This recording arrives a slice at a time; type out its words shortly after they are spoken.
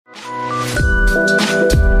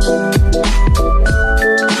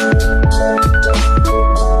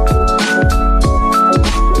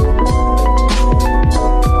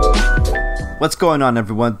What's going on,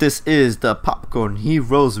 everyone? This is the Popcorn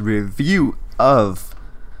Heroes review of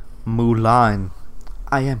Mulan.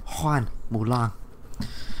 I am Juan Mulan.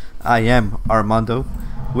 I am Armando.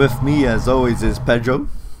 With me, as always, is Pedro.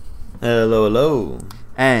 Hello, hello.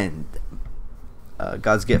 And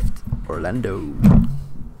God's Gift, Orlando.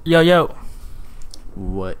 Yo, yo.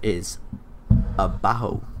 What is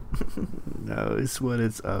about? No, it's what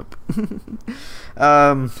it's up.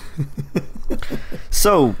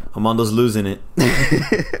 So Armando's losing it.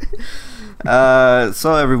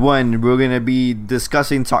 So everyone, we're gonna be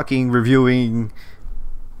discussing, talking, reviewing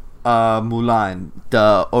Mulan.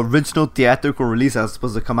 The original theatrical release was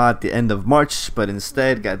supposed to come out at the end of March, but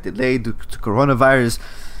instead got delayed due to coronavirus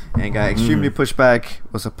and got extremely pushed back.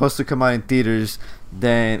 Was supposed to come out in theaters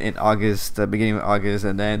then in August, the beginning of August,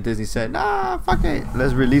 and then Disney said, nah, fuck it,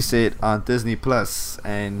 let's release it on Disney Plus.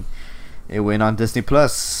 And it went on Disney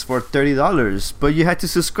Plus for $30, but you had to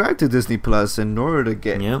subscribe to Disney Plus in order to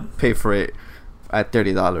get pay for it at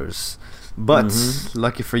 $30. But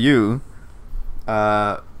lucky for you,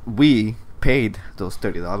 we paid those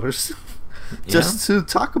 $30 just to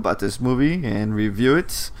talk about this movie and review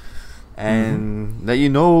it and let you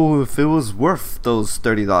know if it was worth those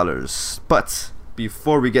 $30. But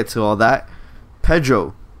before we get to all that,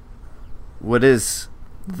 Pedro, what is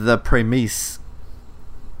the premise?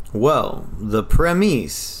 Well, the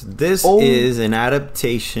premise. This is an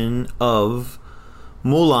adaptation of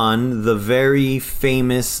Mulan, the very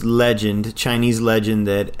famous legend, Chinese legend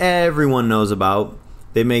that everyone knows about.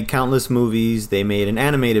 They made countless movies. They made an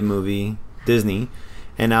animated movie, Disney,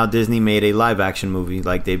 and now Disney made a live action movie.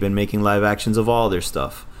 Like, they've been making live actions of all their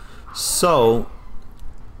stuff. So,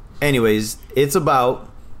 anyways, it's about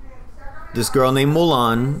this girl named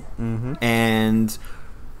Mulan, and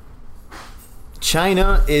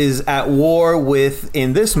China is at war with,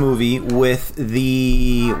 in this movie, with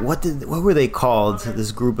the what were they called?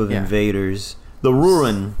 This group of invaders, the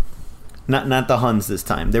Ruren, not the Huns this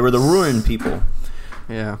time. They were the Ruren people.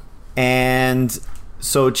 Yeah, and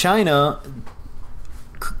so China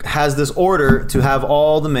has this order to have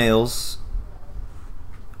all the males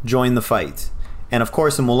join the fight. And of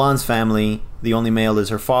course, in Mulan's family, the only male is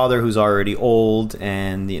her father, who's already old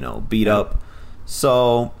and, beat up.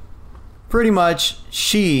 So pretty much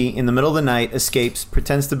she, in the middle of the night, escapes,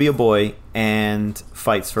 pretends to be a boy, and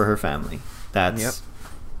fights for her family. That's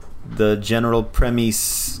the general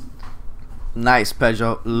premise. Nice,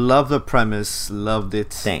 Pedro. Love the premise. Loved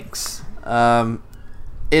it. Thanks.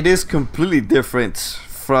 It is completely different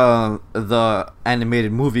from the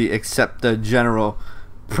animated movie, except the general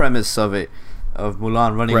premise of it, of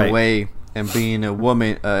Mulan running away and being a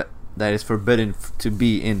woman that is forbidden to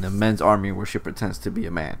be in the men's army where she pretends to be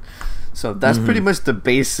a man. So that's pretty much the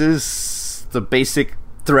basis, the basic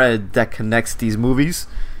thread that connects these movies.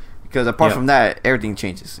 Because apart from that, everything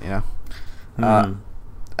changes,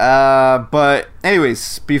 But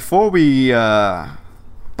anyways, before we our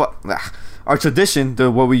tradition,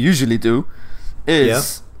 what we usually do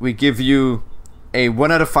is we give you a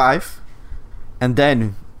 1 out of 5, and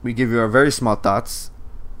then we give you our very small thoughts,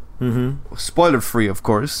 spoiler free, of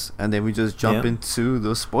course, and then we just jump into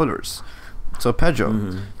those spoilers. So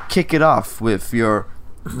Pedro, kick it off with your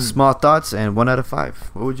small thoughts and 1 out of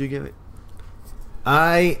 5. What would you give it?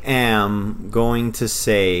 I am going to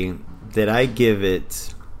say that I give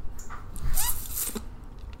it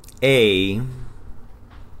a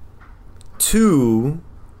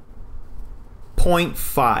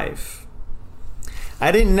 2.5.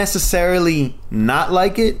 I didn't necessarily not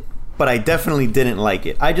like it, but I definitely didn't like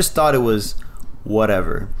it. I just thought it was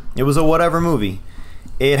whatever. It was a whatever movie.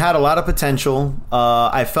 It had a lot of potential.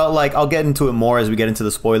 I felt like, I'll get into it more as we get into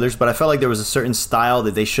the spoilers, but I felt like there was a certain style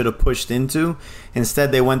that they should have pushed into.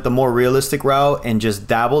 Instead, they went the more realistic route and just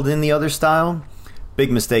dabbled in the other style.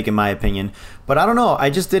 Big mistake in my opinion. But I don't know.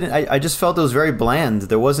 I just didn't. I just felt it was very bland.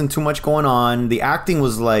 There wasn't too much going on. The acting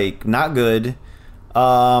was like not good.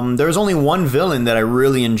 There was only one villain that I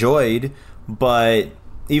really enjoyed, but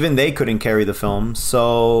even they couldn't carry the film.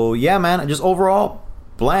 So yeah, man, just overall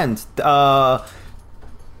bland.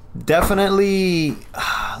 Definitely.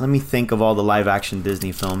 Let me think of all the live action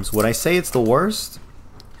Disney films. Would I say it's the worst?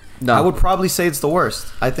 No, I would probably say it's the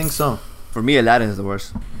worst. I think so. For me, Aladdin is the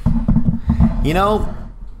worst. No.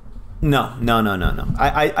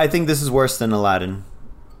 I think this is worse than Aladdin.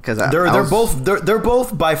 Because they're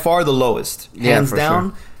both by far the lowest, hands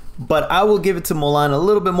down. Sure. But I will give it to Mulan a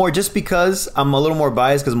little bit more, just because I'm a little more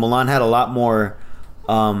biased, because Mulan had a lot more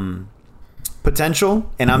potential,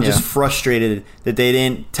 and I'm just Yeah. frustrated that they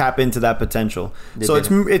didn't tap into that potential. They So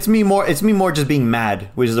didn't. it's me more just being mad,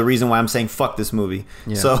 which is the reason why I'm saying fuck this movie.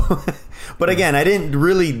 Yeah. So, but again, I didn't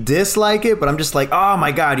really dislike it, but I'm just like, oh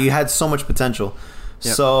my god, you had so much potential.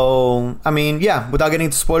 Yep. So I mean, yeah, without getting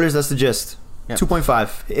into spoilers, that's the gist. Yep.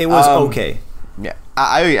 2.5. It was okay. Yeah,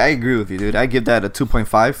 I agree with you, dude. I give that a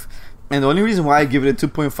 2.5, and the only reason why I give it a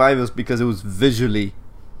 2.5 is because it was visually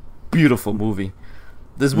beautiful movie.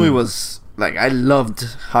 This movie was like, I loved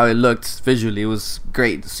how it looked visually. It was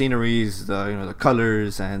great. The sceneries, the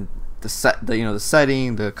colors, and the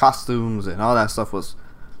setting, the costumes, and all that stuff was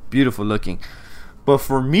beautiful looking. But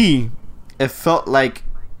for me, it felt like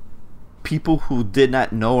people who did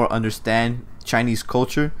not know or understand Chinese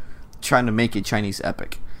culture trying to make a Chinese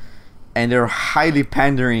epic, and they're highly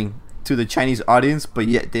pandering to the Chinese audience, but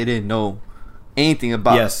yet they didn't know anything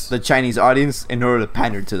about the Chinese audience in order to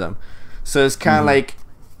pander to them. So it's kind of like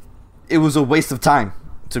it was a waste of time,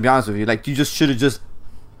 to be honest with you. Like, you just should have just,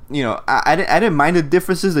 I didn't mind the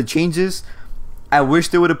differences, the changes. I wish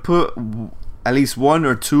they would have put at least one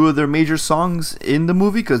or two of their major songs in the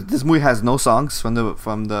movie, because this movie has no songs from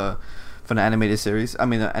the animated series. I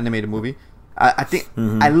mean, the animated movie. I think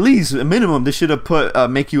at least a minimum they should have put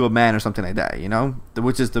 "Make You a Man" or something like that.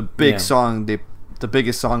 Which is the big song, the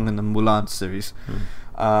biggest song in the Mulan series.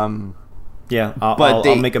 Yeah,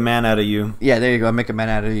 I'll make a man out of you. Yeah, there you go. I'll make a man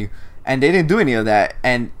out of you. And they didn't do any of that.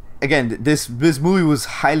 And again, this movie was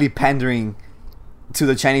highly pandering to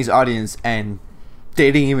the Chinese audience, and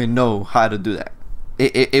they didn't even know how to do that.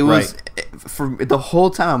 It was for the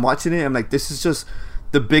whole time I'm watching it, I'm like, this is just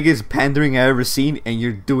the biggest pandering I've ever seen, and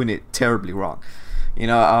you're doing it terribly wrong.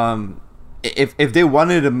 If they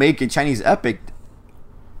wanted to make a Chinese epic,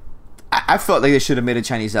 I felt like they should have made a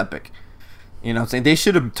Chinese epic. You know what I'm saying? They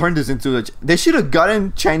should have turned this into they should have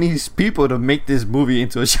gotten Chinese people to make this movie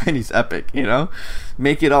into a Chinese epic,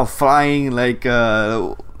 Make it all flying like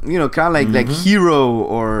kind of like Hero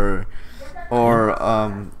or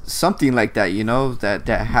something like that,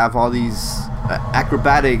 that have all these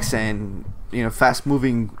acrobatics and fast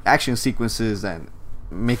moving action sequences, and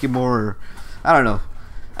make it more, I don't know.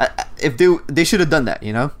 If they should have done that,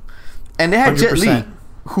 And they had 100%. Jet Li,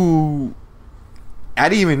 who I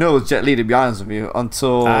didn't even know it was Jet Li, to be honest with you,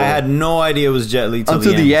 until I had no idea it was Jet Li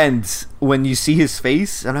until the end. When you see his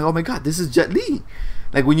face, I'm like, oh my god, this is Jet Li.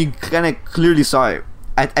 Like, when you kind of clearly saw it.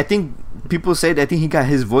 I think people say that I think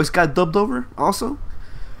his voice got dubbed over also,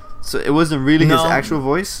 so it wasn't really his actual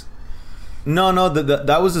voice. No,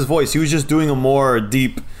 that was his voice. He was just doing a more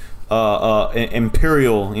deep,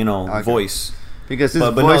 imperial, voice. Because his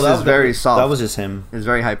voice is very soft. That was just him. It's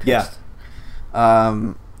very high pitched. Yeah.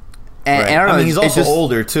 And I don't know. He's also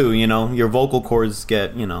older too. Your vocal cords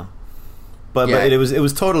get, but it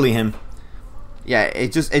was totally him. Yeah,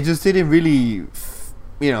 it just didn't really,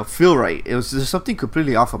 feel right. There's something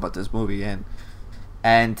completely off about this movie,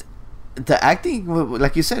 and the acting,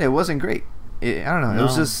 like you said, it wasn't great. I don't know. No. It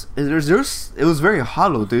was just it was very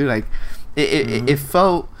hollow, dude. Like it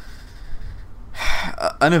felt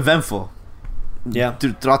uneventful. Yeah.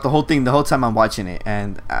 Throughout the whole thing, the whole time I'm watching it,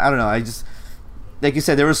 and I don't know. I just, like you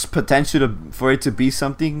said, there was potential for it to be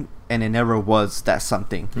something, and it never was that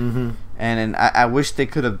something. And I wish they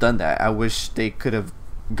could have done that. I wish they could have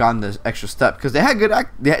gone the extra step, because they had good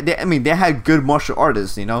they had good martial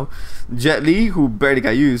artists. Jet Li, who barely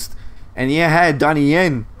got used, and you had Donnie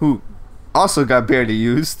Yen, who also got barely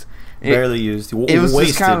used. It was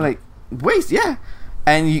just kind of like waste, yeah.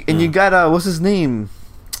 And you got what's his name?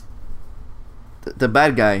 The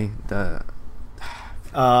bad guy,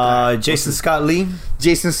 Jason Scott Lee.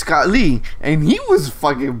 Jason Scott Lee, and he was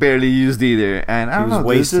fucking barely used either. And I don't know,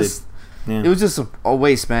 wasted. It was just a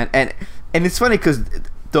waste, man. And it's funny because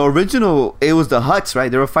the original, it was the Huts, right?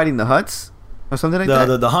 They were fighting the Huts or something like that.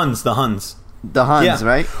 The Huns, yeah.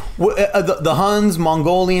 Right? Well, the Huns,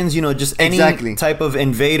 Mongolians, just any type of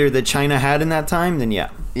invader that China had in that time. Then yeah.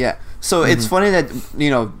 So it's funny that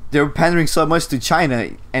they were pandering so much to China,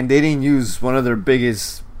 and they didn't use one of their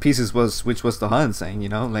biggest pieces, which was the Huns. Saying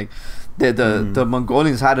like the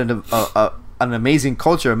Mongolians had an amazing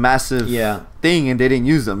culture, a massive thing, and they didn't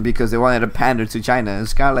use them because they wanted to pander to China.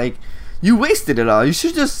 It's kind of like, you wasted it all. You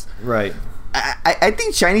should just I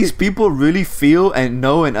think Chinese people really feel and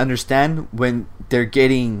know and understand when they're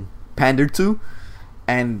getting pandered to,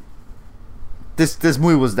 and this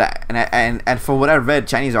movie was that. And from what I read,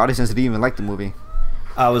 Chinese audiences didn't even like the movie.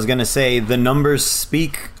 I was gonna say the numbers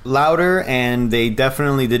speak louder, and they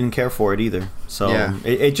definitely didn't care for it either. So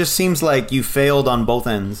it just seems like you failed on both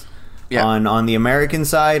ends. Yeah. On the American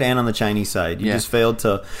side and on the Chinese side, you just failed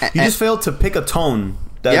to pick a tone.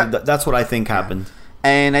 That's what I think happened.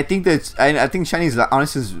 And I think that I think Chinese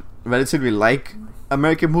honestly relatively like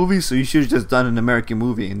American movies, so you should have just done an American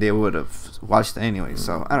movie and they would have watched it anyway.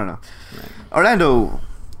 So I don't know. Right. Orlando,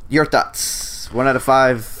 your thoughts? 1 out of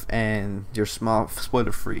 5, and you're small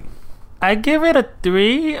spoiler free. I give it a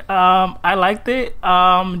 3. I liked it.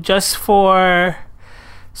 Just for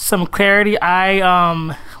some clarity,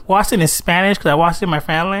 I watched it in Spanish because I watched it with my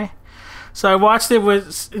family. So I watched it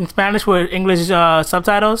in Spanish with English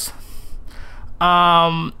subtitles.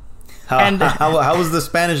 How was the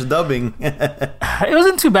Spanish dubbing? It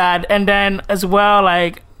wasn't too bad. And then as well,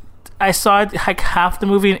 like, I saw it, like, half the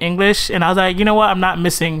movie in English, and I was like, you know what, I'm not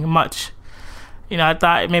missing much. You know, I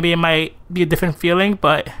thought maybe it might be a different feeling,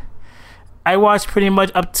 but I watched pretty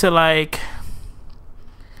much up to like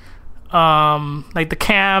the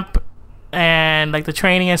camp and like the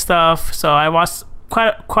training and stuff. So I watched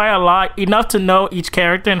quite a lot, enough to know each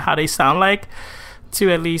character and how they sound like,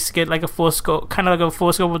 to at least get like a full scope, kind of like a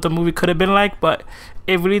full scope of what the movie could have been like. But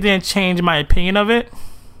it really didn't change my opinion of it.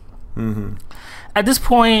 Mm-hmm. At this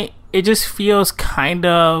point, it just feels kind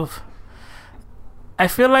of, I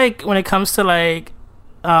feel like when it comes to like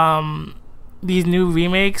these new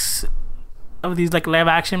remakes of these like live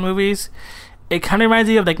action movies, it kind of reminds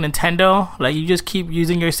me of like Nintendo. Like, you just keep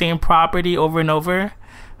using your same property over and over.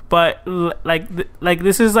 But like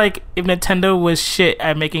this is like if Nintendo was shit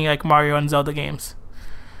at making like Mario and Zelda games.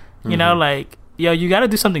 You know, like, yo, you got to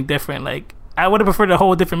do something different. Like, I would have preferred a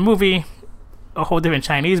whole different movie, a whole different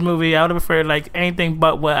Chinese movie. I would have preferred like anything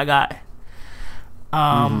but what I got.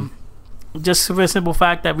 Just for the simple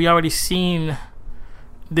fact that we already seen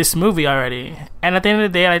this movie already. And at the end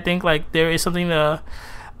of the day, I think like there is something to,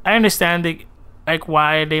 I understand the, like,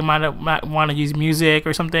 why they might want to use music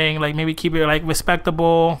or something, like maybe keep it like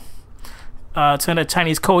respectable to the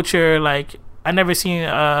Chinese culture. Like, I never seen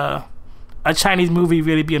a Chinese movie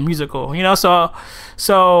really be a musical, you know, so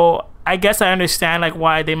I guess I understand like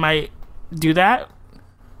why they might do that,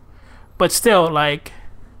 but still, like,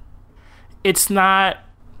 it's not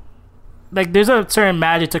like, there's a certain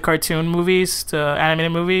magic to cartoon movies, to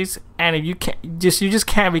animated movies, and if you just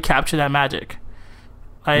can't recapture that magic.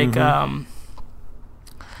 Like,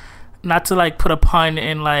 not to like put a pun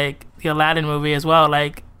in like the Aladdin movie as well,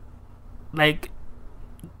 like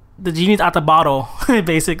the genie's out the bottle,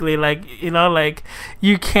 basically. Like, you know, like,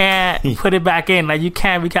 you can't put it back in. Like, you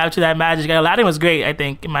can't recapture that magic. Aladdin was great, I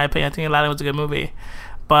think, in my opinion. I think Aladdin was a good movie.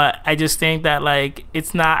 But I just think that, like,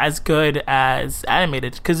 it's not as good as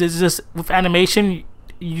animated. Because it's just, with animation,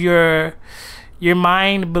 your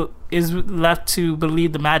mind is left to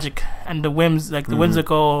believe the magic and the whims, like, the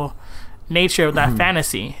whimsical nature of that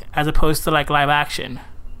fantasy, as opposed to, like, live action.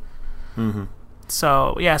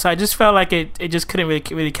 So yeah, so I just felt like it just couldn't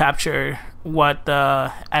really capture what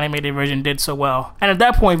the animated version did so well. And at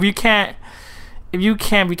that point, if you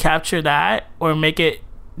can't recapture that or make it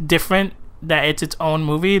different, that it's its own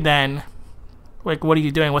movie, then like, what are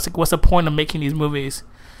you doing? What's the point of making these movies?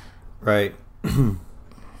 Right.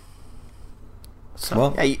 So,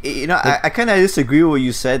 well, yeah, you know, I kind of disagree with what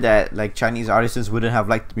you said, that like Chinese artists wouldn't have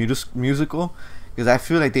liked the musical, because I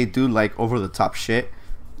feel like they do like over the top shit.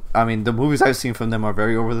 I mean, the movies I've seen from them are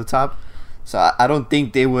very over the top, so I don't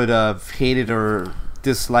think they would have hated or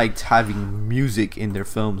disliked having music in their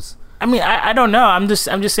films. I mean, I don't know. I'm just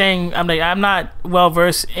saying. I'm not well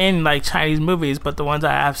versed in like Chinese movies, but the ones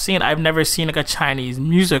I have seen, I've never seen like a Chinese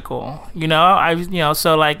musical. You know,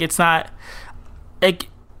 so like, it's not like,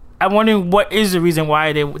 I'm wondering what is the reason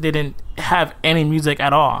why they didn't have any music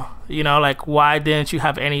at all. You know, like, why didn't you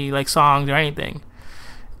have any like songs or anything?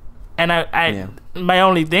 And my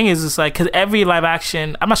only thing is just like, because every live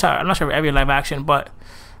action, I'm not sure of every live action, but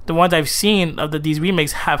the ones I've seen of these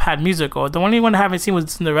remakes have had music. Or the only one I haven't seen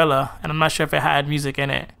was Cinderella, and I'm not sure if it had music in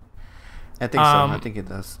it. I think so. I think it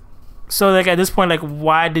does. So like, at this point, like,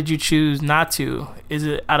 why did you choose not to? Is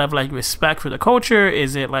it out of like respect for the culture?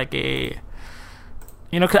 Is it like a,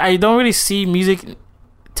 you know, because I don't really see music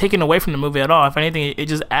taken away from the movie at all. If anything, it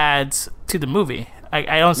just adds to the movie.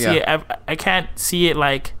 I don't see it. I can't see it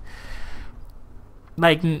like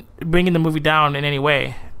bringing the movie down in any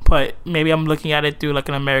way. But maybe I'm looking at it through like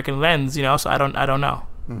an American lens, you know. So I don't know.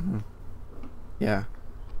 Yeah,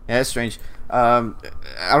 it's strange. I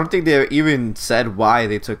don't think they even said why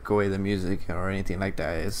they took away the music or anything like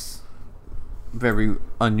that. It's very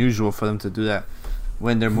unusual for them to do that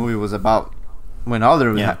when their movie was about, when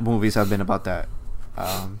other movies have been about that.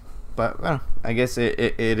 But well, I guess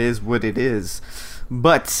it is what it is.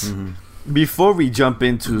 But before we jump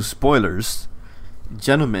into spoilers,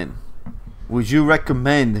 gentlemen, would you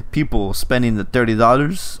recommend people spending the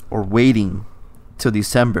 $30 or waiting till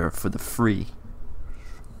December for the free?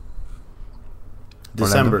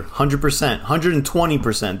 December, 100%,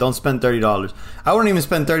 120%. Don't spend $30. I wouldn't even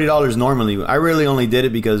spend $30 normally. I really only did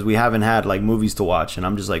it because we haven't had like movies to watch, and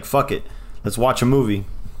I'm just like, fuck it, let's watch a movie.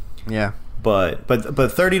 Yeah. But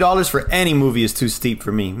 $30 for any movie is too steep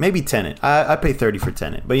for me. Maybe Tenet. I pay $30 for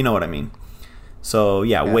Tenet, but you know what I mean. So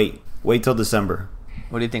yeah. Wait till December.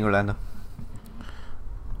 What do you think, Orlando?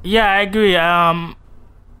 Yeah, I agree.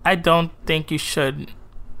 I don't think you should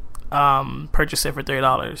purchase it for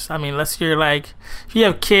 $30. I mean, unless you're like, if you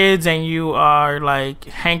have kids and you are like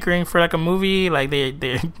hankering for like a movie, like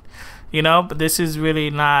they you know, but this is really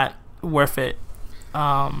not worth it.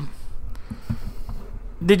 I'm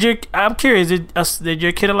curious, did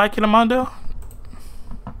your kid like it, Armando?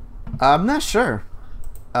 I'm not sure.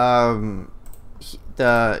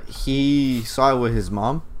 He saw it with his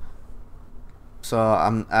mom, so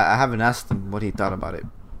I haven't asked him what he thought about it.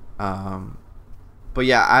 But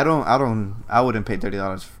yeah, I wouldn't pay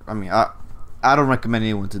 $30. I mean, I don't recommend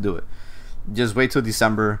anyone to do it. Just wait till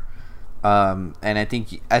December, and I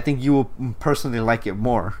think you will personally like it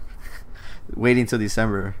more waiting till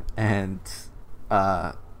December and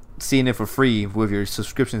seeing it for free with your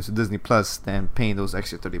subscription to Disney Plus than paying those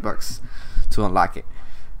extra $30 to unlock it.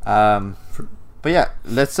 But yeah,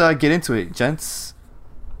 let's get into it, gents.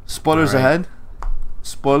 Spoilers ahead.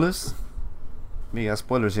 Spoilers. We got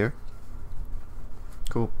spoilers here.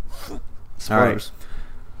 Cool. Spoilers.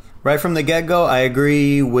 Right from the get-go, I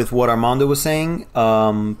agree with what Armando was saying.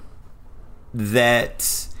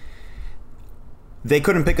 That they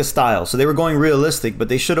couldn't pick a style, so they were going realistic, but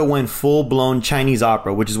they should have went full-blown Chinese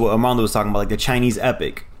opera, which is what Armando was talking about, like the Chinese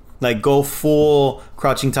epic. Like, go full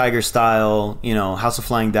Crouching Tiger style, you know, House of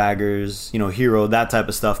Flying Daggers, you know, Hero, that type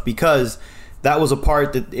of stuff, because that was a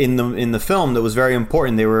part that in the film that was very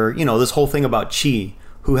important. They were, you know, this whole thing about chi,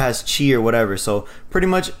 who has chi or whatever. So pretty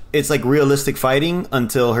much it's like realistic fighting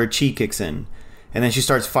until her chi kicks in, and then she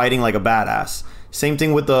starts fighting like a badass. Same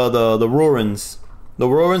thing with the Rorans. The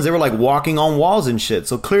Rorans, they were like walking on walls and shit.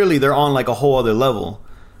 So clearly they're on like a whole other level.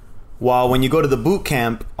 While when you go to the boot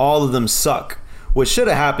camp, all of them suck. What should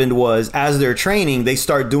have happened was, as they're training, they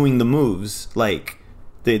start doing the moves. Like,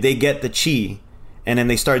 they get the chi, and then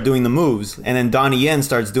they start doing the moves. And then Donnie Yen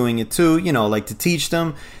starts doing it too, you know, like to teach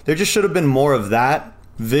them. There just should have been more of that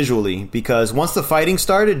visually, because once the fighting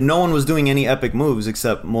started, no one was doing any epic moves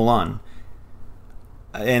except Mulan.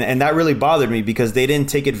 And that really bothered me, because they didn't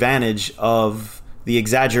take advantage of the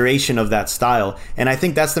exaggeration of that style. And I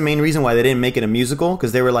think that's the main reason why they didn't make it a musical,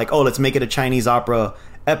 because they were like, oh, let's make it a Chinese opera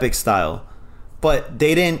epic style. But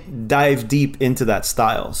they didn't dive deep into that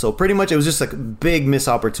style. So pretty much it was just like a big missed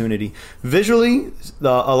opportunity. Visually,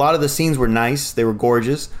 a lot of the scenes were nice. They were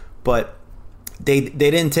gorgeous. But they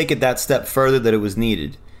didn't take it that step further that it was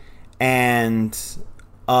needed. And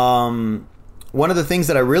one of the things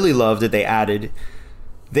that I really loved that they added,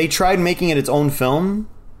 they tried making it its own film,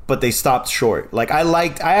 but they stopped short. Like,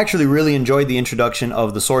 I actually really enjoyed the introduction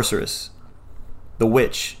of the sorceress, the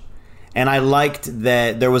witch. And I liked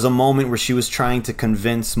that there was a moment where she was trying to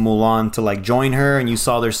convince Mulan to like join her, and you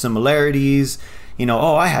saw their similarities. You know,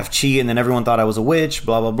 oh, I have chi, and then everyone thought I was a witch,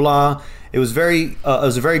 blah blah blah. It was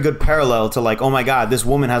a very good parallel to like, oh my god, this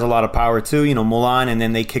woman has a lot of power too, you know, Mulan, and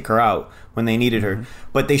then they kick her out when they needed her.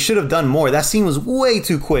 But they should have done more. That scene was way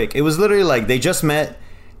too quick. It was literally like they just met,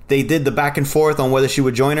 they did the back and forth on whether she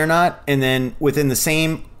would join or not, and then within the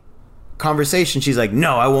same conversation she's like,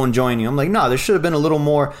 no, I won't join you. I'm like, no, there should have been a little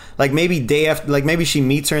more, like maybe day after, like maybe she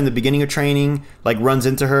meets her in the beginning of training, like runs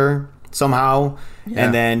into her somehow,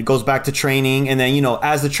 and then goes back to training, and then, you know,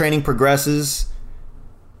 as the training progresses,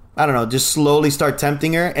 I don't know, just slowly start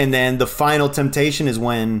tempting her, and then the final temptation is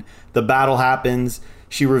when the battle happens,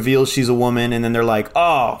 she reveals she's a woman, and then they're like,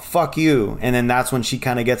 oh, fuck you, and then that's when she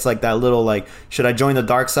kind of gets like that little like, should I join the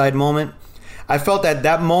dark side moment. I felt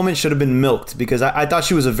that moment should have been milked, because I thought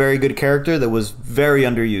she was a very good character that was very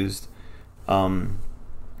underused.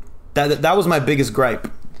 That was my biggest gripe.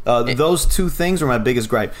 Those two things were my biggest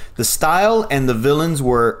gripe. The style and the villains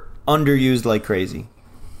were underused like crazy.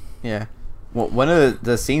 Yeah. Well, one of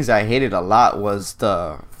the scenes I hated a lot was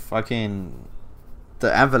the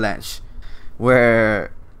avalanche,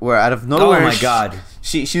 where out of nowhere, oh my god,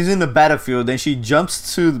 she's in the battlefield, and she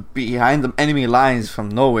jumps to behind the enemy lines from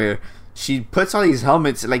nowhere. She puts all these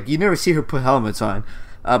helmets, like you never see her put helmets on.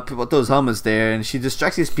 Put those helmets there, and she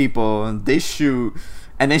distracts these people, and they shoot,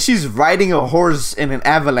 and then she's riding a horse in an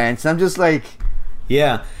avalanche. And I'm just like,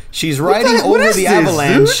 yeah, she's riding over the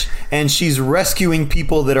avalanche, and she's rescuing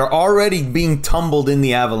people that are already being tumbled in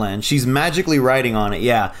the avalanche. She's magically riding on it.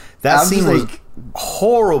 Yeah, that scene was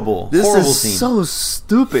horrible. This horrible is scene. So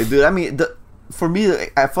stupid, dude. I mean, for me,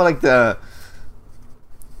 I felt like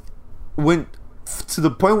to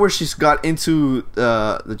the point where she's got into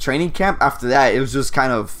the training camp. After that, it was just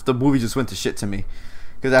kind of the movie just went to shit to me.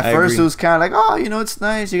 Because at first it was kind of like, oh, you know, it's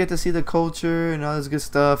nice. You get to see the culture and all this good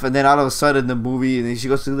stuff. And then all of a sudden, the movie, and then she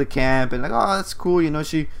goes to the camp and like, oh, that's cool. You know,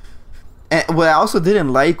 she. And what I also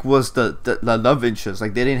didn't like was the love interest.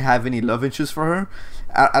 Like they didn't have any love interest for her.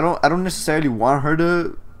 I don't necessarily want her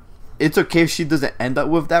to. It's okay if she doesn't end up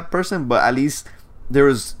with that person, but at least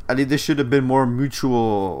there should have been more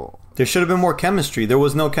mutual. There should have been more chemistry. There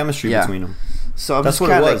was no chemistry between them. So that's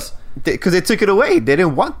what it was. Because they took it away. They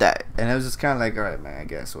didn't want that. And it was just kind of like, all right, man, I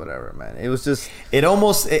guess, whatever, man. It was just... It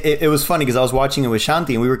was funny because I was watching it with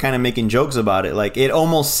Shanti and we were kind of making jokes about it. Like, it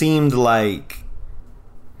almost seemed like...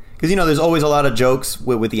 Because, you know, there's always a lot of jokes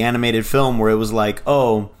with the animated film where it was like,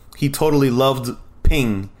 oh, he totally loved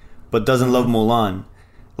Ping, but doesn't love Mulan.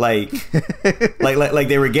 Like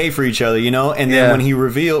they were gay for each other, you know? And then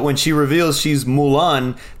when she reveals she's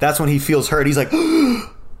Mulan, that's when he feels hurt. He's like...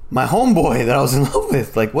 my homeboy that I was in love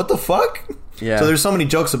with. Like, what the fuck? Yeah. So there's so many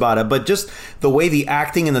jokes about it, but just the way the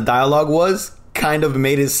acting and the dialogue was kind of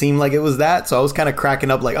made it seem like it was that. So I was kind of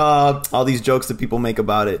cracking up like, oh, all these jokes that people make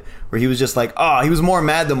about it, where he was just like, oh, he was more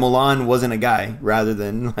mad that Mulan wasn't a guy rather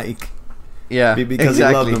than like, because he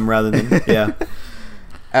loved him rather than, I don't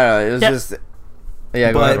know. It was just,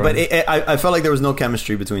 but I felt like there was no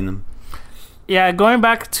chemistry between them. Yeah, going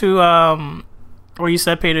back to where you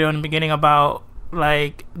said, Pedro, in the beginning about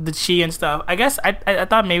like the chi and stuff. I guess I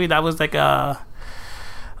thought maybe that was like a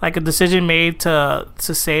decision made to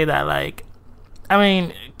say that, like, I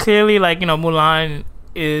mean, clearly, like, you know, Mulan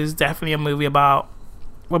is definitely a movie about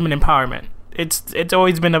women empowerment. It's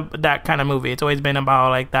always been that kind of movie. It's always been about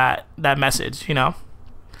like that message, you know,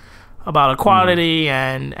 about equality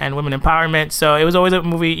and women empowerment. So it was always a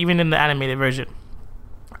movie, even in the animated version.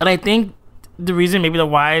 And I think the reason maybe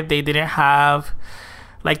why they didn't have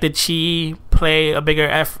like the chi play a bigger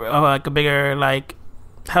effort,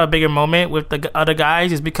 have a bigger moment with the other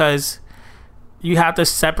guys is because you have to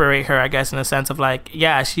separate her, I guess, in the sense of like,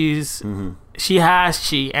 yeah, she has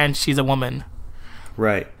chi and she's a woman,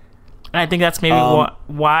 right? And I think that's maybe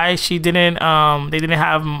why she didn't. They didn't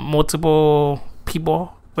have multiple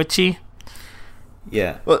people with chi.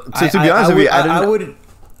 Yeah. Well, to be honest with you,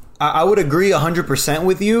 I would agree 100%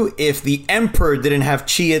 with you if the Emperor didn't have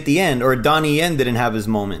chi at the end or Donnie Yen didn't have his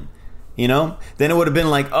moment. You know? Then it would have been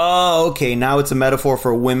like, oh, okay, now it's a metaphor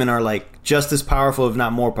for women are like just as powerful, if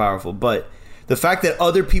not more powerful. But the fact that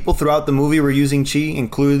other people throughout the movie were using chi,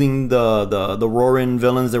 including the Rorin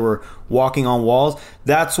villains that were walking on walls,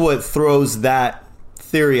 that's what throws that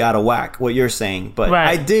theory out of whack, what you're saying. But right.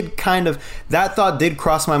 I did kind of, that thought did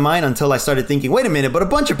cross my mind until I started thinking, wait a minute, but a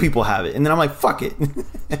bunch of people have it. And then I'm like, fuck it.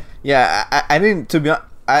 Yeah, I didn't, to be honest,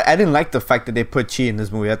 I didn't like the fact that they put chi in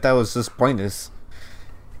this movie. I thought it was just pointless.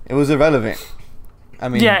 It was irrelevant. I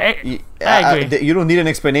mean, yeah, I agree. You don't need an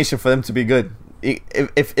explanation for them to be good.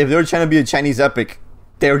 If they were trying to be a Chinese epic,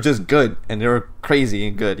 they were just good and they were crazy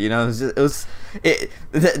and good. You know, that's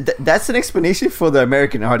an explanation for the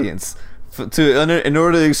American audience. In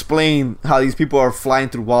order to explain how these people are flying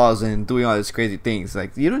through walls and doing all these crazy things,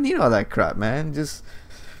 like, you don't need all that crap, man. Just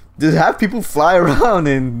have people fly around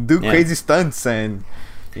and do crazy stunts, and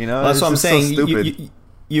you know, that's what I'm saying. So stupid.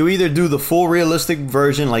 You either do the full realistic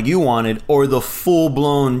version like you wanted, or the full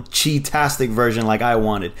blown chi-tastic version like I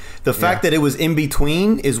wanted. The fact that it was in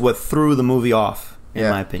between is what threw the movie off, in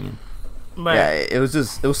my opinion. But yeah, it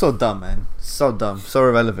was so dumb, man. So dumb, so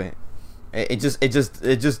irrelevant. It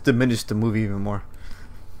just diminished the movie even more.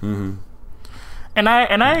 Mm-hmm. And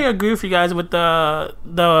I agree with you guys with the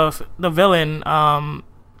villain.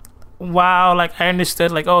 Wow, like I understood,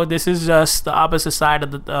 like, oh, this is just the opposite side of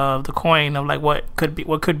the coin of like what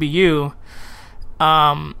could be you.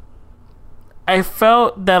 I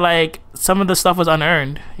felt that like some of the stuff was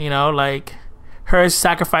unearned, you know, like her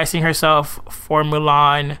sacrificing herself for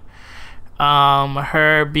Mulan,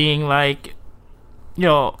 her being like, you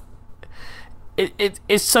know,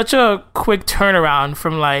 it's such a quick turnaround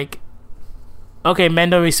from like, okay, men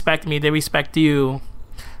don't respect me, they respect you.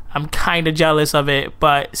 I'm kind of jealous of it,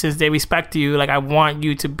 but since they respect you, like, I want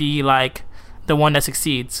you to be like the one that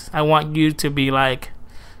succeeds. I want you to be like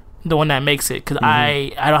the one that makes it, because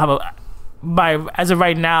I don't have as of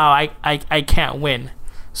right now, I can't win.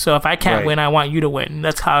 So if I can't win, I want you to win.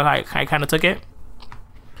 That's how I kind of took it.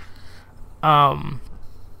 But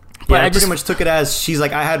I pretty much took it as she's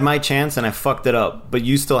like, I had my chance and I fucked it up, but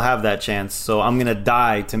you still have that chance, so I'm gonna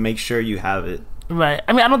die to make sure you have it. Right.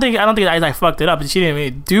 I mean, I don't think I fucked it up. She didn't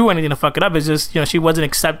really do anything to fuck it up. It's just, she wasn't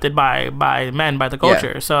accepted by men, by the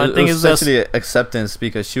culture. So I think it's actually acceptance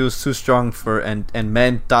because she was too strong and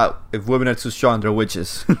men thought if women are too strong, they're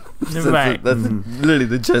witches. Right. That's literally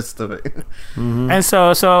the gist of it. Mm-hmm. And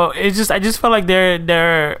so it's just, I just felt like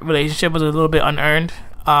their relationship was a little bit unearned,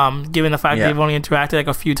 given the fact they've only interacted like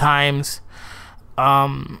a few times.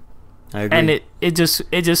 I agree. And it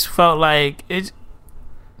just felt like it.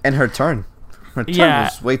 And her turn. Her turn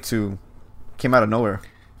was came out of nowhere.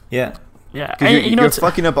 Yeah. And you're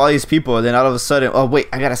fucking up all these people, and then all of a sudden, oh wait,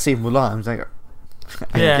 I gotta save Mulan. I was like,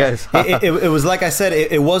 I guess. it was like I said,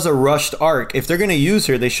 it was a rushed arc. If they're gonna use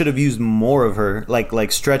her, they should have used more of her.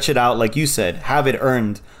 Like stretch it out, like you said, have it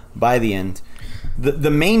earned by the end.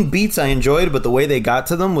 The main beats I enjoyed, but the way they got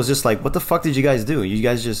to them was just like, what the fuck did you guys do? You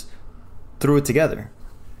guys just threw it together.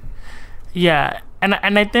 Yeah, and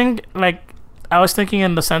I think like I was thinking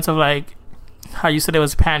in the sense of like how you said it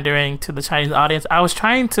was pandering to the Chinese audience. I was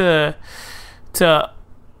trying to I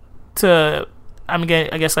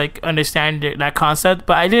guess like understand that concept,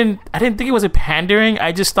 but I didn't think it was a pandering.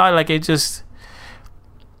 I just thought like it just,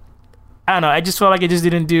 I don't know, I just felt like it just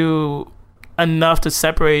didn't do enough to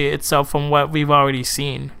separate itself from what we've already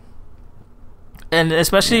seen. And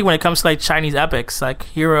especially when it comes to like Chinese epics like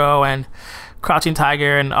Hero and Crouching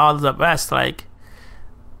Tiger and all the rest, like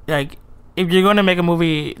if you're going to make a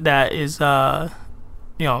movie that is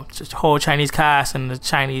just whole Chinese cast and the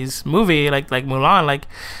Chinese movie like Mulan, like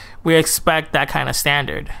we expect that kind of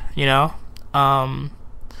standard, and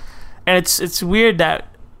it's weird that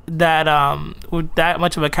with that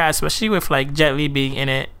much of a cast, especially with like Jet Li being in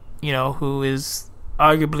it, who is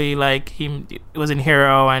arguably like he was in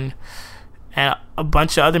Hero and a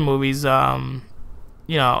bunch of other movies, and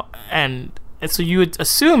so you would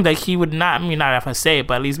assume that he would not have to say it,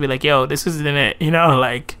 but at least be like, yo, this isn't it,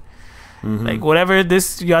 like whatever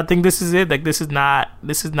this, y'all think this is it, like this is not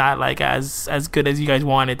like as good as you guys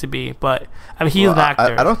want it to be. But I mean, he's an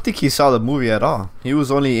actor. I don't think he saw the movie at all. He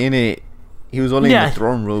was only in it. He was only in the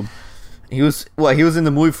throne room. He was in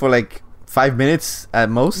the movie for like 5 minutes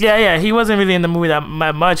at most. Yeah. He wasn't really in the movie that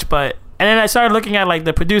much, but. And then I started looking at like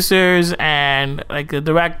the producers and like the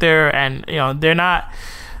director, and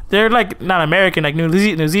they're like not American, like New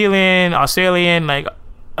Zealand, Australian, like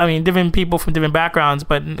I mean different people from different backgrounds,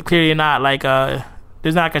 but clearly not like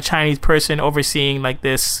there's not like a Chinese person overseeing like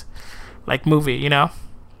this like movie,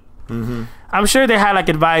 Mm-hmm. I'm sure they had like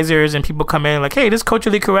advisors and people come in like, hey, this is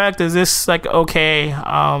culturally correct, is this like okay?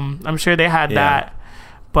 I'm sure they had that,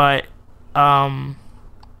 but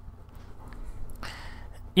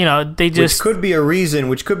they just, which could be a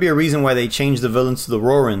reason why they changed the villains to the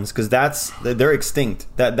Rorans, because they're extinct.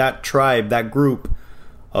 That tribe, that group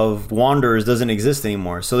of wanderers doesn't exist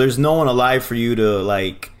anymore. So there's no one alive for you to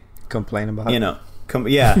like complain about.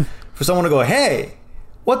 For someone to go, hey,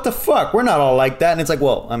 what the fuck? We're not all like that. And it's like,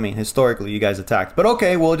 well, I mean, historically, you guys attacked, but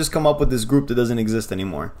okay, we'll just come up with this group that doesn't exist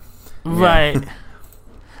anymore. Right. Yeah.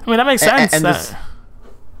 I mean, that makes sense. And this,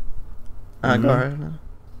 go ahead.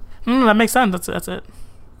 That makes sense. That's it.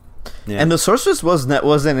 Yeah. And the Sorceress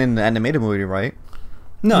wasn't in the animated movie, right?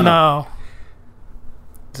 No.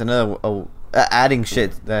 It's another adding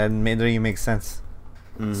shit that didn't even make sense.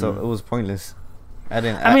 Mm-hmm. So it was pointless. I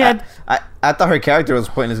thought her character was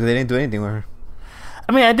pointless because they didn't do anything with her.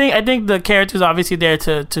 I mean, I think the character's obviously there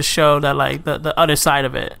to show that like the other side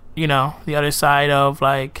of it, the other side of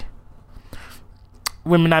like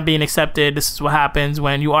women not being accepted. This is what happens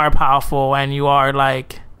when you are powerful and you are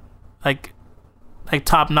like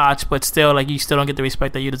top notch, but still like you still don't get the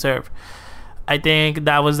respect that you deserve. I think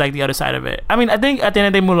that was like the other side of it. I mean, I think at the end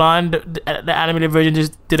of the day, Mulan, the animated version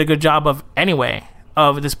just did a good job of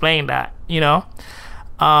displaying that,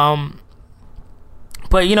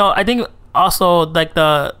 but I think also like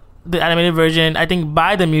the animated version, I think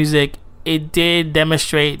by the music, it did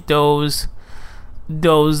demonstrate those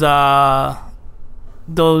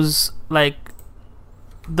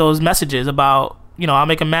messages about, I'll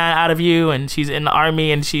make a man out of you, and she's in the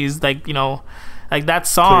army, and she's like, like that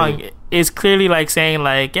song is clearly like saying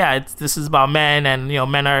like, yeah, this is about men, and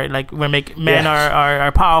men are like, men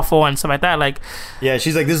are powerful and stuff like that. Like, yeah,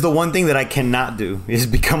 she's like, this is the one thing that I cannot do is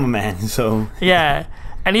become a man. So yeah,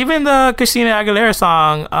 and even the Christina Aguilera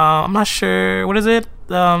song, I'm not sure what is it.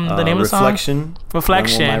 The name of the song?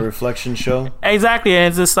 Reflection. My reflection show. Exactly, and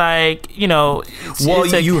it's just like well,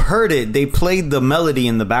 you heard it. They played the melody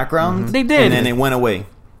in the background. Mm-hmm. They did, and then it went away.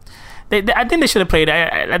 I think they should have played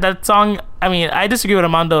it. That song. I mean, I disagree with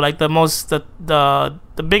Armando. Like the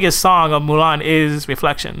biggest song of Mulan is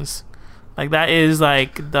Reflections. Like that is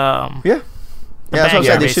like the that's what I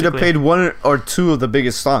said. They should have played one or two of the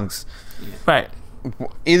biggest songs. Right.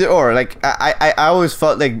 Either or, like I always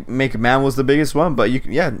felt like Make a Man was the biggest one, but you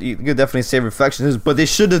could definitely say Reflections, but they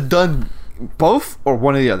should have done both or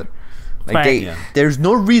one or the other. Like Right. there's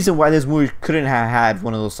no reason why this movie couldn't have had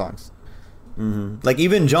one of those songs. Like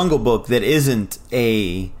even Jungle Book, that isn't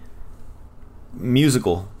a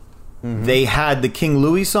musical. They had the King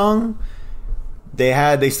Louis song.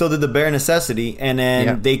 They still did the Bare Necessity, and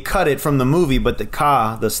then they cut it from the movie, but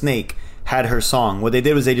the snake, had her song. What they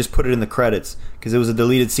did was they just put it in the credits because it was a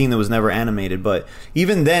deleted scene that was never animated. But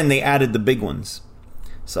even then, they added the big ones.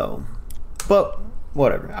 So, but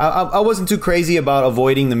whatever. I wasn't too crazy about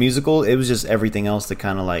avoiding the musical. It was just everything else that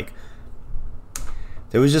kind of like.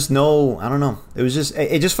 There was just no. I don't know. It was just.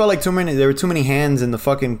 It just felt like too many. There were too many hands in the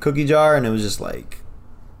fucking cookie jar, and it was just like.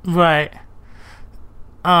 Right.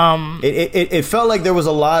 It felt like there was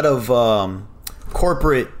a lot of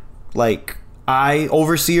corporate like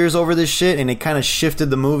overseers over this shit, and it kind of shifted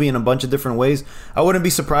the movie in a bunch of different ways. I wouldn't be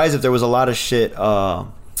surprised if there was a lot of shit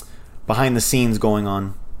behind the scenes going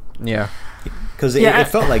on. Yeah, because it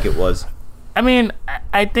felt like it was. I mean,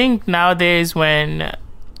 I think nowadays when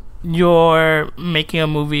you're making a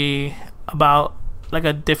movie about like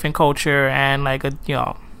a different culture and like a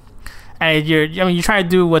and you're trying to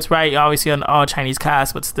do what's right, obviously on all Chinese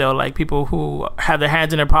cast, but still like people who have their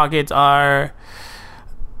hands in their pockets are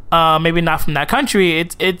maybe not from that country.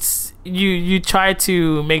 It's you try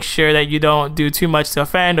to make sure that you don't do too much to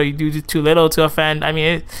offend or you do too little to offend. I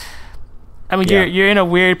mean, you're in a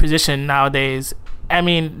weird position nowadays. I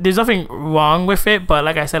mean, there's nothing wrong with it, but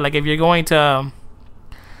like I said, like if you're going to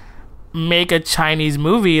make a Chinese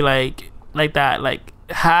movie like that, like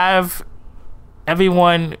have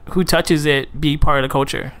everyone who touches it be part of the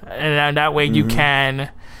culture, and that way you can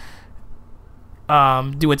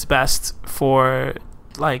do its best for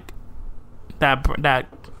like that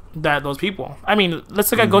those people. I mean,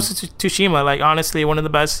 let's look at Ghost of Tsushima. Like honestly, one of the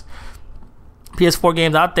best PS4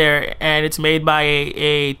 games out there, and it's made by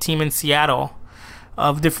a team in Seattle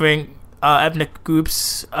of different ethnic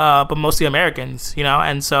groups, but mostly Americans,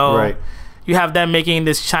 and so you have them making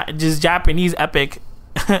this Japanese epic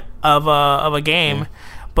of a game,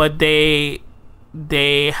 but they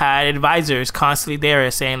had advisors constantly there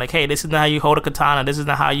saying like, hey, this is not how you hold a katana, this is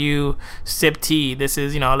not how you sip tea, this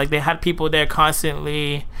is like they had people there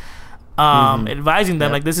constantly advising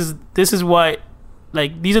them like this is what,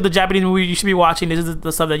 like, these are the Japanese movies you should be watching, this is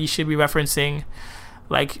the stuff that you should be referencing,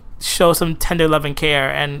 like show some tender love and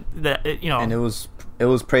care, and that and it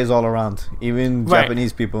was praise all around, even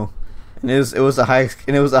Japanese people. And it was a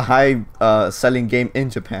high selling game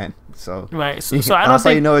in Japan. So I don't think, how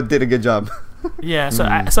you know it did a good job. Yeah, so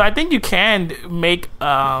I think you can make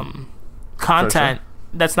content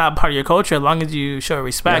that's not part of your culture as long as you show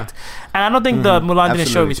respect. And I don't think the Mulan didn't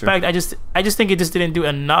show respect. True. I just think it just didn't do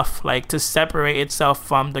enough like to separate itself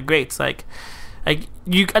from the greats. Like I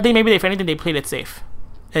think maybe if anything they played it safe.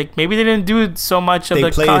 Like maybe they didn't do so much of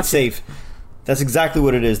they played it safe. That's exactly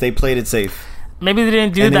what it is. They played it safe. Maybe they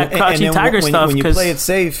didn't do that Crouching Tiger stuff. When you play it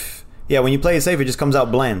safe, it just comes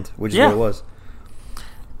out bland, which is what it was.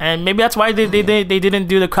 And maybe that's why they didn't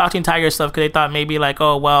do the Crouching Tiger stuff, because they thought maybe like,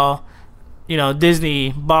 oh well,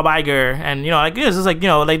 Disney, Bob Iger, and like this is like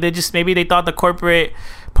like they thought the corporate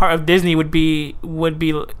part of Disney would be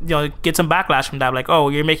get some backlash from that, like, oh,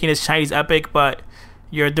 you're making this Chinese epic, but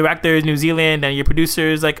your director is New Zealand and your producer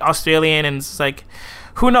is like Australian, and it's like,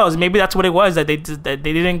 who knows? Maybe that's what it was, that they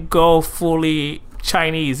didn't go fully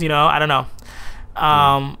Chinese, I don't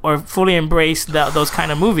know, or fully embrace those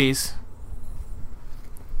kind of movies.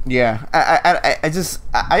 Yeah,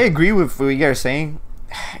 I agree with what you guys are saying.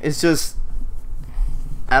 It's just,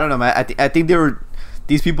 I don't know, man. I think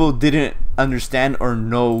these people didn't understand or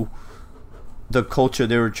know the culture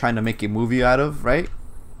they were trying to make a movie out of, right?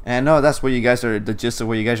 And I know that's what you guys are, the gist of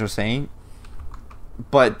what you guys are saying,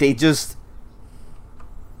 but they just.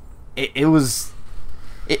 It was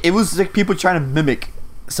like people trying to mimic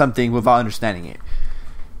something without understanding it,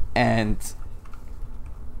 and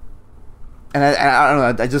I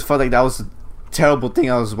don't know. I just felt like that was a terrible thing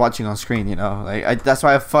I was watching on screen. That's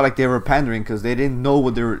why I felt like they were pandering, because they didn't know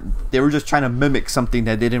what they were just trying to mimic something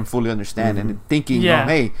that they didn't fully understand, and thinking,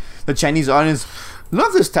 hey, the Chinese audience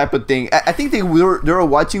love this type of thing. I think they were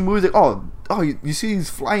watching movies like, oh, you see these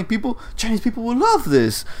flying people, Chinese people will love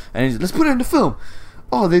this, and let's put it in the film.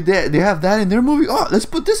 Oh, they have that in their movie. Oh, let's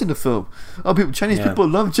put this in the film. Oh, Chinese people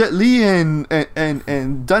love Jet Li and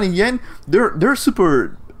Donnie Yen. They're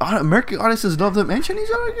super. American audiences love them, and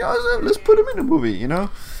Chinese audiences, let's put them in the movie. I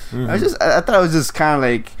thought it was just kind of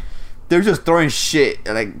like they're just throwing shit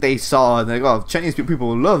like they saw, and like, oh, Chinese people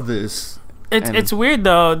will love this. It's weird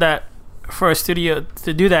though that for a studio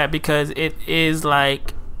to do that because it is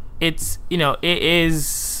like it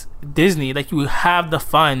is Disney. Like, you have the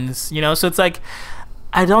funds, so it's like,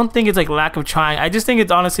 I don't think it's like lack of trying. I just think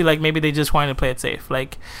it's honestly like maybe they just wanted to play it safe.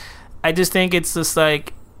 Like, I just think it's just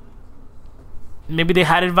like maybe they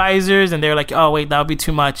had advisors and they're like, oh wait, that would be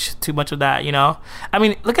too much of that. I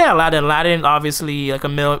mean, look at Aladdin. Aladdin, obviously like a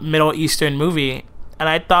Middle Eastern movie, and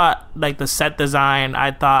I thought like the set design,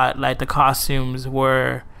 I thought like the costumes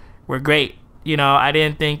were great. I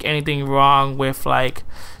didn't think anything wrong with like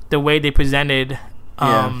the way they presented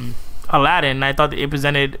Aladdin. I thought that it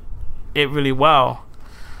presented it really well.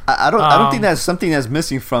 I don't think that's something that's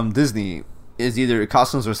missing from Disney is either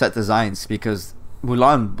costumes or set designs, because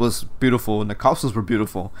Mulan was beautiful and the costumes were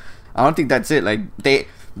beautiful. I don't think that's it. Like, they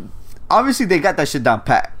obviously they got that shit down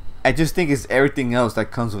pat. I just think it's everything else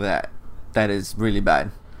that comes with that is really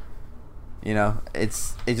bad. It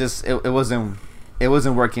wasn't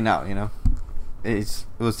working out. It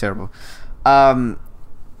was terrible.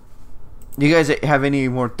 You guys have any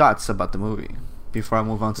more thoughts about the movie before I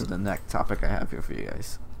move on to the next topic I have here for you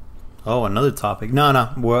guys? Oh, another topic. No.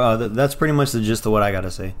 That's pretty much the gist of what I gotta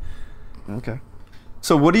say. Okay.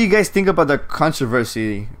 So what do you guys think about the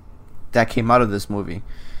controversy that came out of this movie?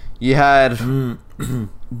 You had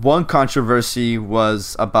one controversy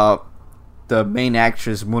was about the main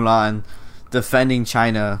actress Mulan defending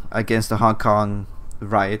China against the Hong Kong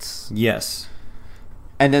riots. Yes.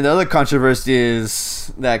 And then the other controversy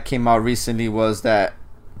that came out recently was that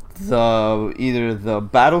either the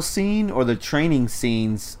battle scene or the training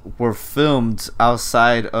scenes were filmed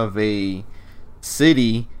outside of a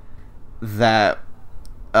city that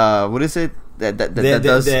what is it that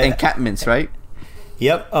does encampments, right?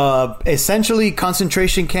 Yep. Essentially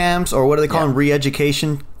concentration camps, or what do they call them?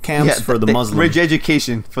 Re-education camps for the Muslims.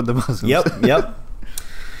 Re-education for the Muslims. Yep.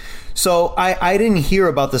 So I didn't hear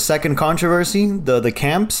about the second controversy, the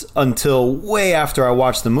camps, until way after I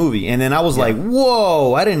watched the movie. And then I was like,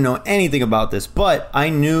 whoa, I didn't know anything about this. But I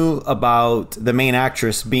knew about the main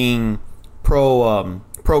actress being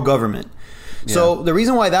pro-government. Yeah. So the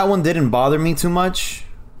reason why that one didn't bother me too much,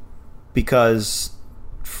 because,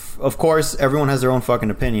 of course, everyone has their own fucking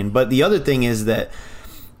opinion. But the other thing is that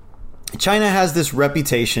China has this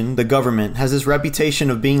reputation, the government has this reputation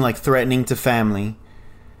of being like threatening to family.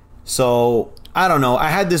 So, I don't know. I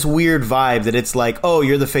had this weird vibe that it's like, oh,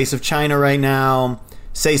 you're the face of China right now.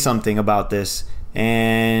 Say something about this.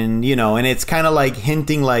 And, and it's kind of like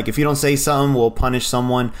hinting like, if you don't say something, we'll punish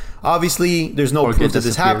someone. Obviously, there's no proof that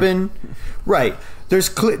this happened. Right.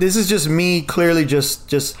 This is just me clearly just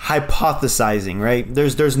hypothesizing, right?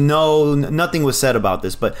 There's nothing was said about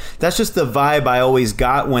this. But that's just the vibe I always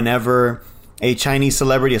got whenever a Chinese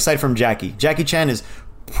celebrity, aside from Jackie Chan is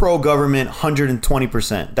pro-government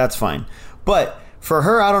 120%. That's fine. But for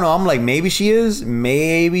her, I don't know. I'm like, maybe she is.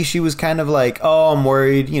 Maybe she was kind of like, oh, I'm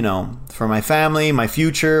worried, for my family, my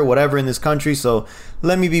future, whatever in this country. So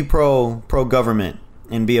let me be pro-government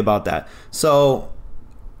and be about that. So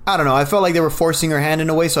I don't know. I felt like they were forcing her hand in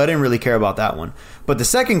a way, so I didn't really care about that one. But the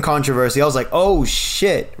second controversy, I was like, oh,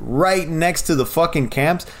 shit. Right next to the fucking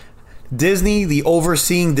camps. Disney, the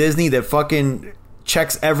overseeing Disney that fucking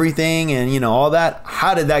checks everything and all that,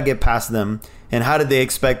 how did that get past them, and how did they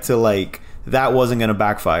expect to like that wasn't gonna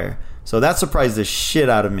backfire? So that surprised the shit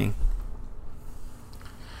out of me.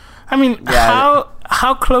 I mean, how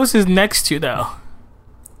close is next to though?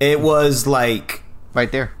 It was like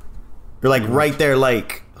right there. You're like right there,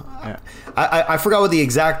 like I forgot what the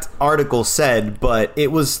exact article said, but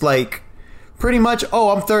it was like pretty much,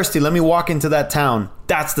 oh, I'm thirsty, let me walk into that town.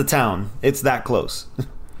 That's the town. It's that close.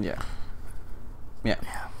 Yeah.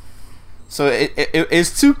 So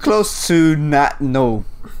it's too close to not know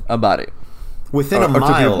about it. Within a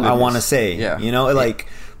mile, I want to say. Yeah. Like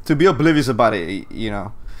to be oblivious about it,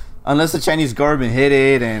 unless the Chinese government hid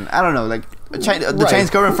it, and I don't know, like the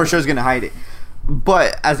Chinese government for sure is gonna hide it.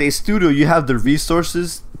 But as a studio, you have the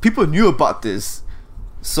resources. People knew about this,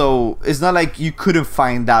 so it's not like you couldn't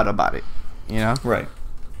find out about it. Right.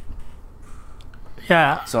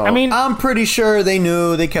 Yeah. So I mean, I'm pretty sure they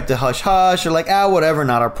knew. They kept it hush hush. Or like, whatever,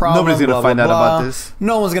 not our problem. Nobody's gonna find out about this.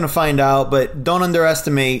 No one's gonna find out. But don't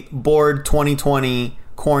underestimate bored 2020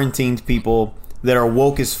 quarantined people that are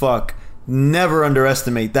woke as fuck. Never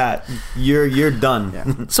underestimate that. You're done.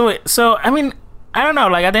 Yeah. So I mean, I don't know.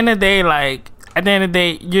 Like at the end of the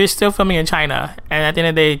day, you're still filming in China, and at the end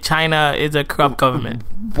of the day, China is a corrupt government.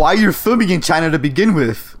 Why you're filming in China to begin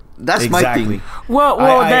with? That's exactly. my thing. Well,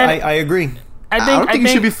 I agree. I don't think you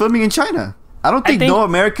should be filming in China. I don't think no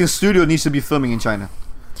American studio needs to be filming in China.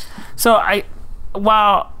 So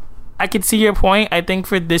while I could see your point, I think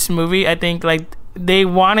for this movie, I think like they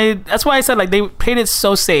wanted. That's why I said like they played it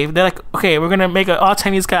so safe. They're like, okay, we're gonna make an all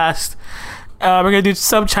Chinese cast. We're gonna do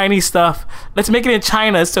some Chinese stuff. Let's make it in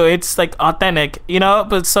China so it's like authentic, you know.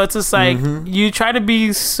 But so it's just like you try to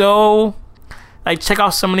be so like check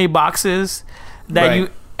off so many boxes that you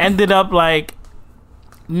ended up like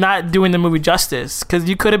not doing the movie justice, because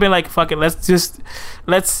you could have been like, fuck it, let's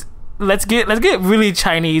get really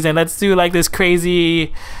Chinese and let's do like this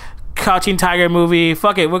crazy Crouching Tiger movie.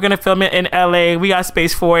 Fuck it, we're gonna film it in LA. We got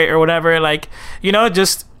space for it or whatever. Like, you know,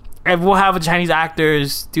 just and we'll have Chinese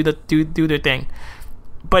actors do their thing.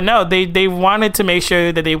 But no, they wanted to make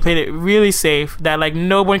sure that they played it really safe, that like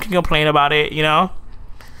no one can complain about it, you know.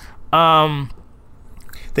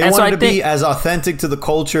 They wanted to be as authentic to the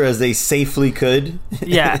culture as they safely could.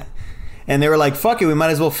 Yeah. And they were like, fuck it, we might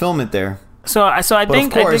as well film it there. So I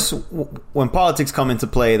think, of course, when politics come into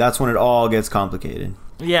play, that's when it all gets complicated.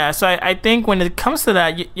 Yeah, so I think when it comes to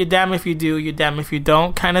that, you're damn if you do, you're damn if you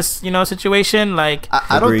don't kind of, you know, situation. Like,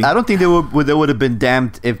 I don't think they would have been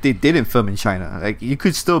damned if they didn't film in China. Like, you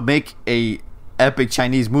could still make a epic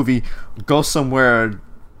Chinese movie, go somewhere.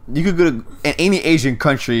 You could go to any Asian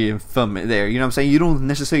country and film it there. You know what I'm saying? You don't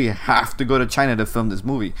necessarily have to go to China to film this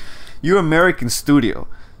movie. You're an American studio.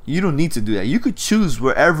 You don't need to do that. You could choose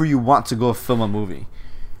wherever you want to go film a movie.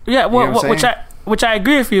 Yeah, well, you know which I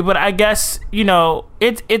agree with you, but I guess, you know,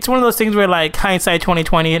 it's one of those things where like hindsight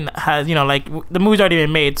 2020 has, you know, like the movie's already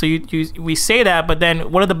been made, so we say that, but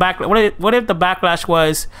then what if the backlash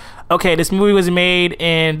was, okay, this movie was made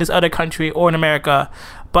in this other country or in America,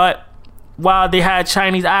 but while they had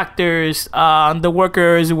Chinese actors, the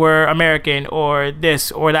workers were American or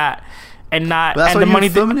this or that, and not. But that's and why the money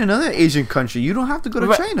you're filming in another Asian country. You don't have to go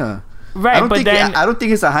to China. Right, I don't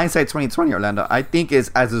think it's a hindsight 2020, Orlando. I think it's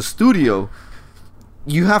as a studio,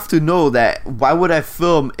 you have to know that why would I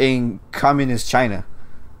film in communist China?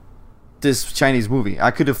 This Chinese movie, I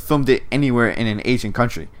could have filmed it anywhere in an Asian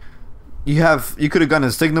country. You could have gone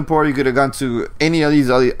to Singapore. You could have gone to any of these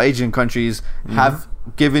other Asian countries. Have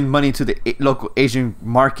given money to the local Asian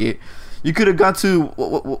market. You could have gone to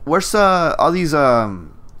where's all these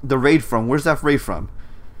the raid from? Where's that raid from?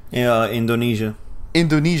 Yeah, Indonesia. You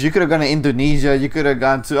could have gone to Indonesia. You could have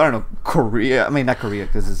gone to, I don't know, Korea. I mean, not Korea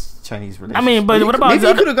because it's Chinese relations. I mean, but what about maybe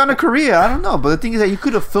you could have gone to Korea? I don't know. But the thing is that you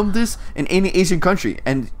could have filmed this in any Asian country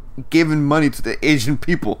and given money to the Asian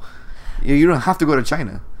people. You don't have to go to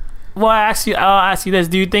China. Well, I'll ask you this: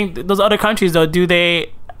 do you think those other countries, though, do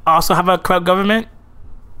they also have a corrupt government?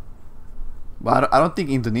 Well, I don't think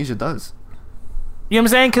Indonesia does. You know what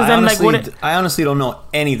I'm saying? Because then, I honestly don't know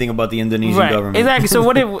anything about the Indonesian government. Exactly. So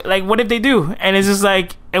what if they do? And it's just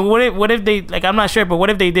like, and what if they, like, I'm not sure, but what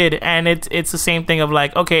if they did? And it's the same thing of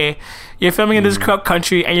like, okay, you're filming in this corrupt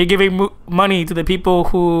country and you're giving money to the people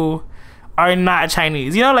who are not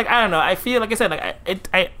Chinese. You know, like, I don't know. I feel like I said, like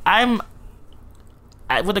I'm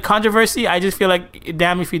with the controversy. I just feel like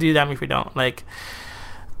damn if you do, damn if you don't. Like,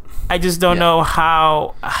 I just don't know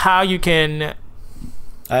how you can.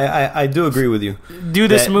 I do agree with you. Do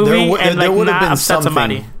this movie and like not upset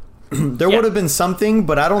somebody. There would have been something,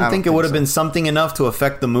 but I don't think it would have been something enough to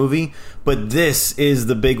affect the movie. But this is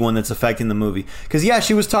the big one that's affecting the movie. Because yeah,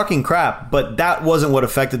 she was talking crap, but that wasn't what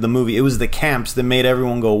affected the movie. It was the camps that made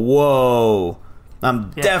everyone go, "Whoa!"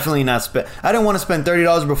 I'm definitely not I didn't want to spend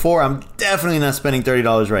 $30 before. I'm definitely not spending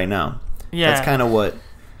 $30 right now. Yeah, that's kind of what.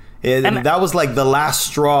 That was like the last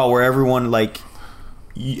straw where everyone like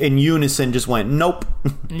in unison just went nope.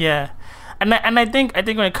 Yeah, and I think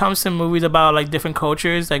when it comes to movies about like different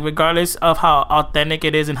cultures, like regardless of how authentic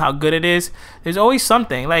it is and how good it is, there's always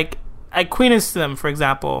something like Queen and Slim, for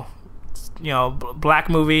example. You know, black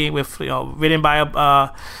movie with, you know, written by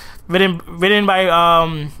Lena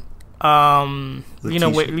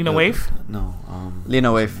Waithe.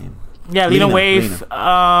 Lena Waithe. Yeah, Lena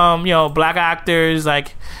Waithe. You know, black actors,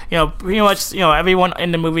 like, you know, pretty much, you know, everyone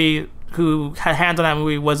in the movie who had hands on that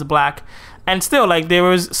movie was black, and still, like, there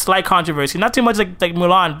was slight controversy. Not too much like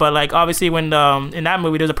Mulan, but like obviously when in that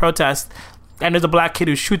movie there's a protest and there's a black kid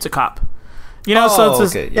who shoots a cop. You know, so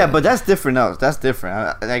it's just, yeah, but that's different. No, that's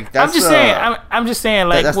different. Like, that's, I'm just saying,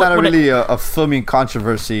 like, that's not really a filming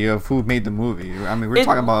controversy of who made the movie. I mean, we're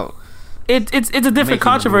talking about. It's a different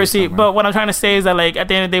controversy, but what I'm trying to say is that, like, at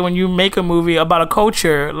the end of the day, when you make a movie about a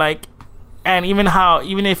culture, like, and even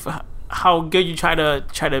if how good you try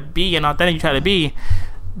to be and authentic you try to be,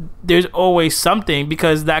 there's always something,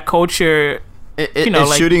 because that culture, you know,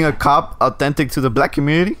 like, shooting a cop authentic to the black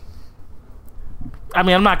community. I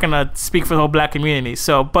mean, I'm not gonna speak for the whole black community,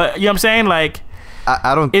 so, but you know what I'm saying, like,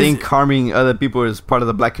 I don't think harming other people is part of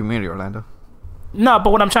the black community, Orlando. No,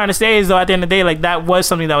 but what I'm trying to say is, though, at the end of the day, like, that was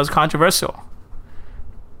something that was controversial.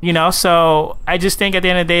 You know, so I just think at the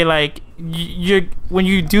end of the day, like you're when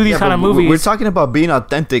you do these kind of but movies, we're talking about being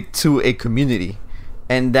authentic to a community,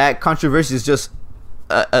 and that controversy is just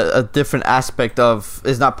a different aspect of.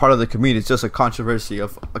 It's not part of the community. It's just a controversy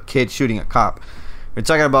of a kid shooting a cop. We're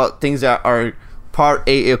talking about things that are part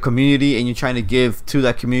a community, and you're trying to give to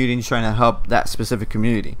that community, and you're trying to help that specific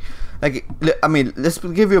community. Like, I mean, let's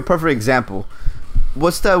give you a perfect example.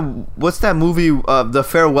 What's that movie? The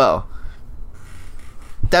Farewell.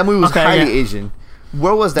 That movie was highly Asian.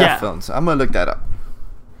 Where was that filmed? So I'm gonna look that up.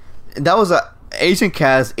 That was a Asian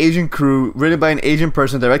cast, Asian crew, written by an Asian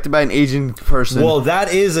person, directed by an Asian person. Well,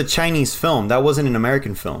 that is a Chinese film. That wasn't an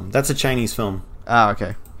American film. That's a Chinese film. Ah,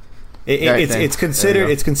 okay. It's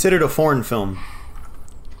considered a foreign film.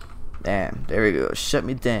 Damn, there we go. Shut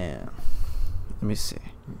me down. Let me see.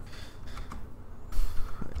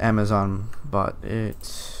 Amazon bought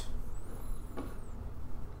it.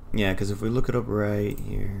 Yeah, because if we look it up right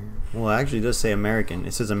here, well, actually, it does say American.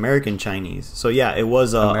 It says American Chinese. So yeah, it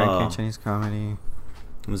was a American Chinese comedy.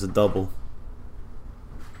 It was a double.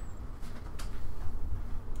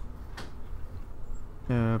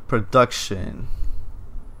 Production.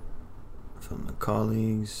 Film with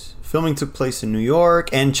colleagues. Filming took place in New York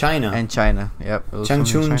and China. Yep.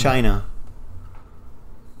 Changchun, China.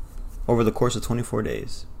 Over the course of 24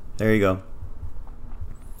 days. There you go.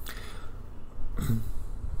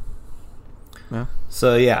 Yeah.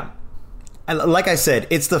 So yeah, like I said,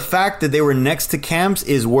 it's the fact that they were next to camps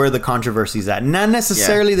is where the controversy's at. Not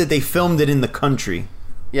necessarily that they filmed it in the country.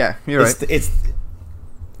 Yeah, you're right.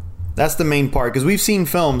 That's the main part, because we've seen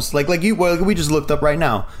films like we just looked up right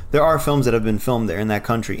now. There are films that have been filmed there in that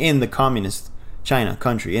country, in the communist China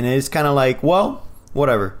country, and it's kind of like, well,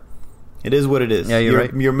 whatever. It is what it is. Yeah, you're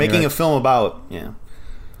right. You're making a film about Yeah,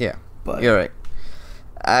 but you're right.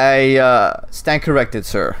 I stand corrected,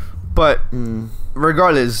 sir. But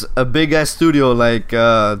regardless, a big ass studio like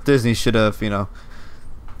Disney should have,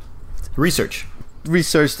 researched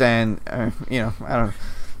and I don't know.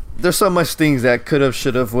 There's so much things that could have,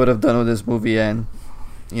 should have, would have done with this movie, and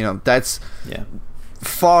that's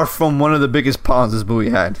far from one of the biggest problems this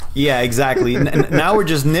movie had. Yeah, exactly. Now we're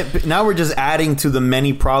just adding to the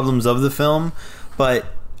many problems of the film, but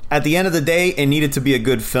at the end of the day, it needed to be a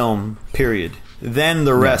good film. Period. Then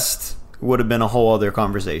the rest would have been a whole other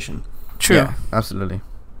conversation. True. Yeah, absolutely.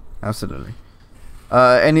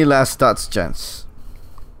 Any last thoughts, gents?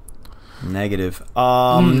 Negative.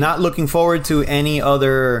 Not looking forward to any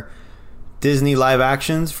other Disney live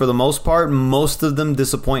actions for the most part. Most of them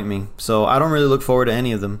disappoint me, so I don't really look forward to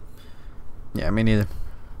any of them. Yeah, me neither.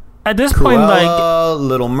 At this point, like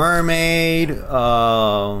Little Mermaid.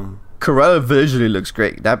 Cruella visually looks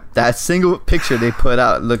great. That single picture they put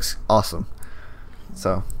out looks awesome.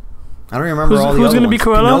 So I don't remember all the who's other gonna ones. be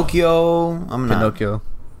Cruella? Pinocchio. I'm not. Pinocchio,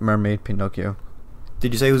 Mermaid, Pinocchio.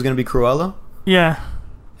 Did you say who's gonna be Cruella? Yeah.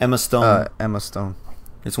 Emma Stone. Emma Stone.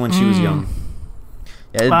 It's when she was young.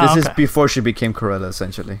 Yeah, this is before she became Cruella,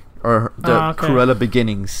 essentially, or the Cruella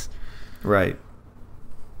beginnings. Right.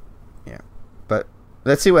 Yeah, but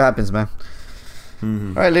let's see what happens, man.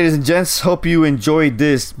 Mm-hmm. All right, ladies and gents, hope you enjoyed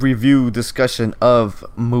this review discussion of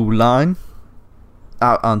Mulan,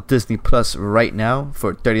 out on Disney Plus right now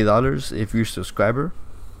for $30 if you're a subscriber.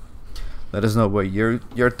 Let us know what your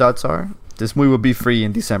thoughts are. This movie will be free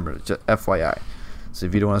in December, just FYI. So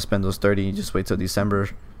if you don't want to spend those $30, just wait till December,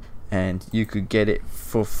 and you could get it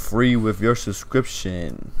for free with your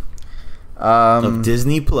subscription. Of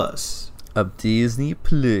Disney Plus. But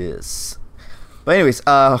anyways,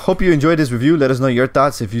 hope you enjoyed this review. Let us know your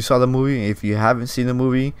thoughts if you saw the movie. If you haven't seen the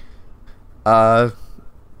movie, let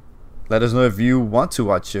us know if you want to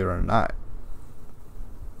watch it or not.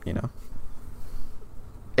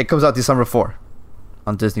 It comes out December 4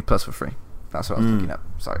 on Disney Plus for free. That's what I was looking up.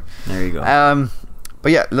 Sorry. There you go.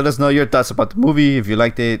 But yeah, let us know your thoughts about the movie. If you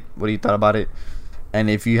liked it, what you thought about it, and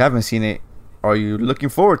if you haven't seen it, are you looking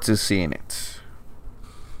forward to seeing it?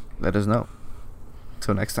 Let us know.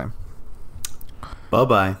 Till next time.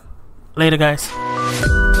 Bye-bye. Later, guys.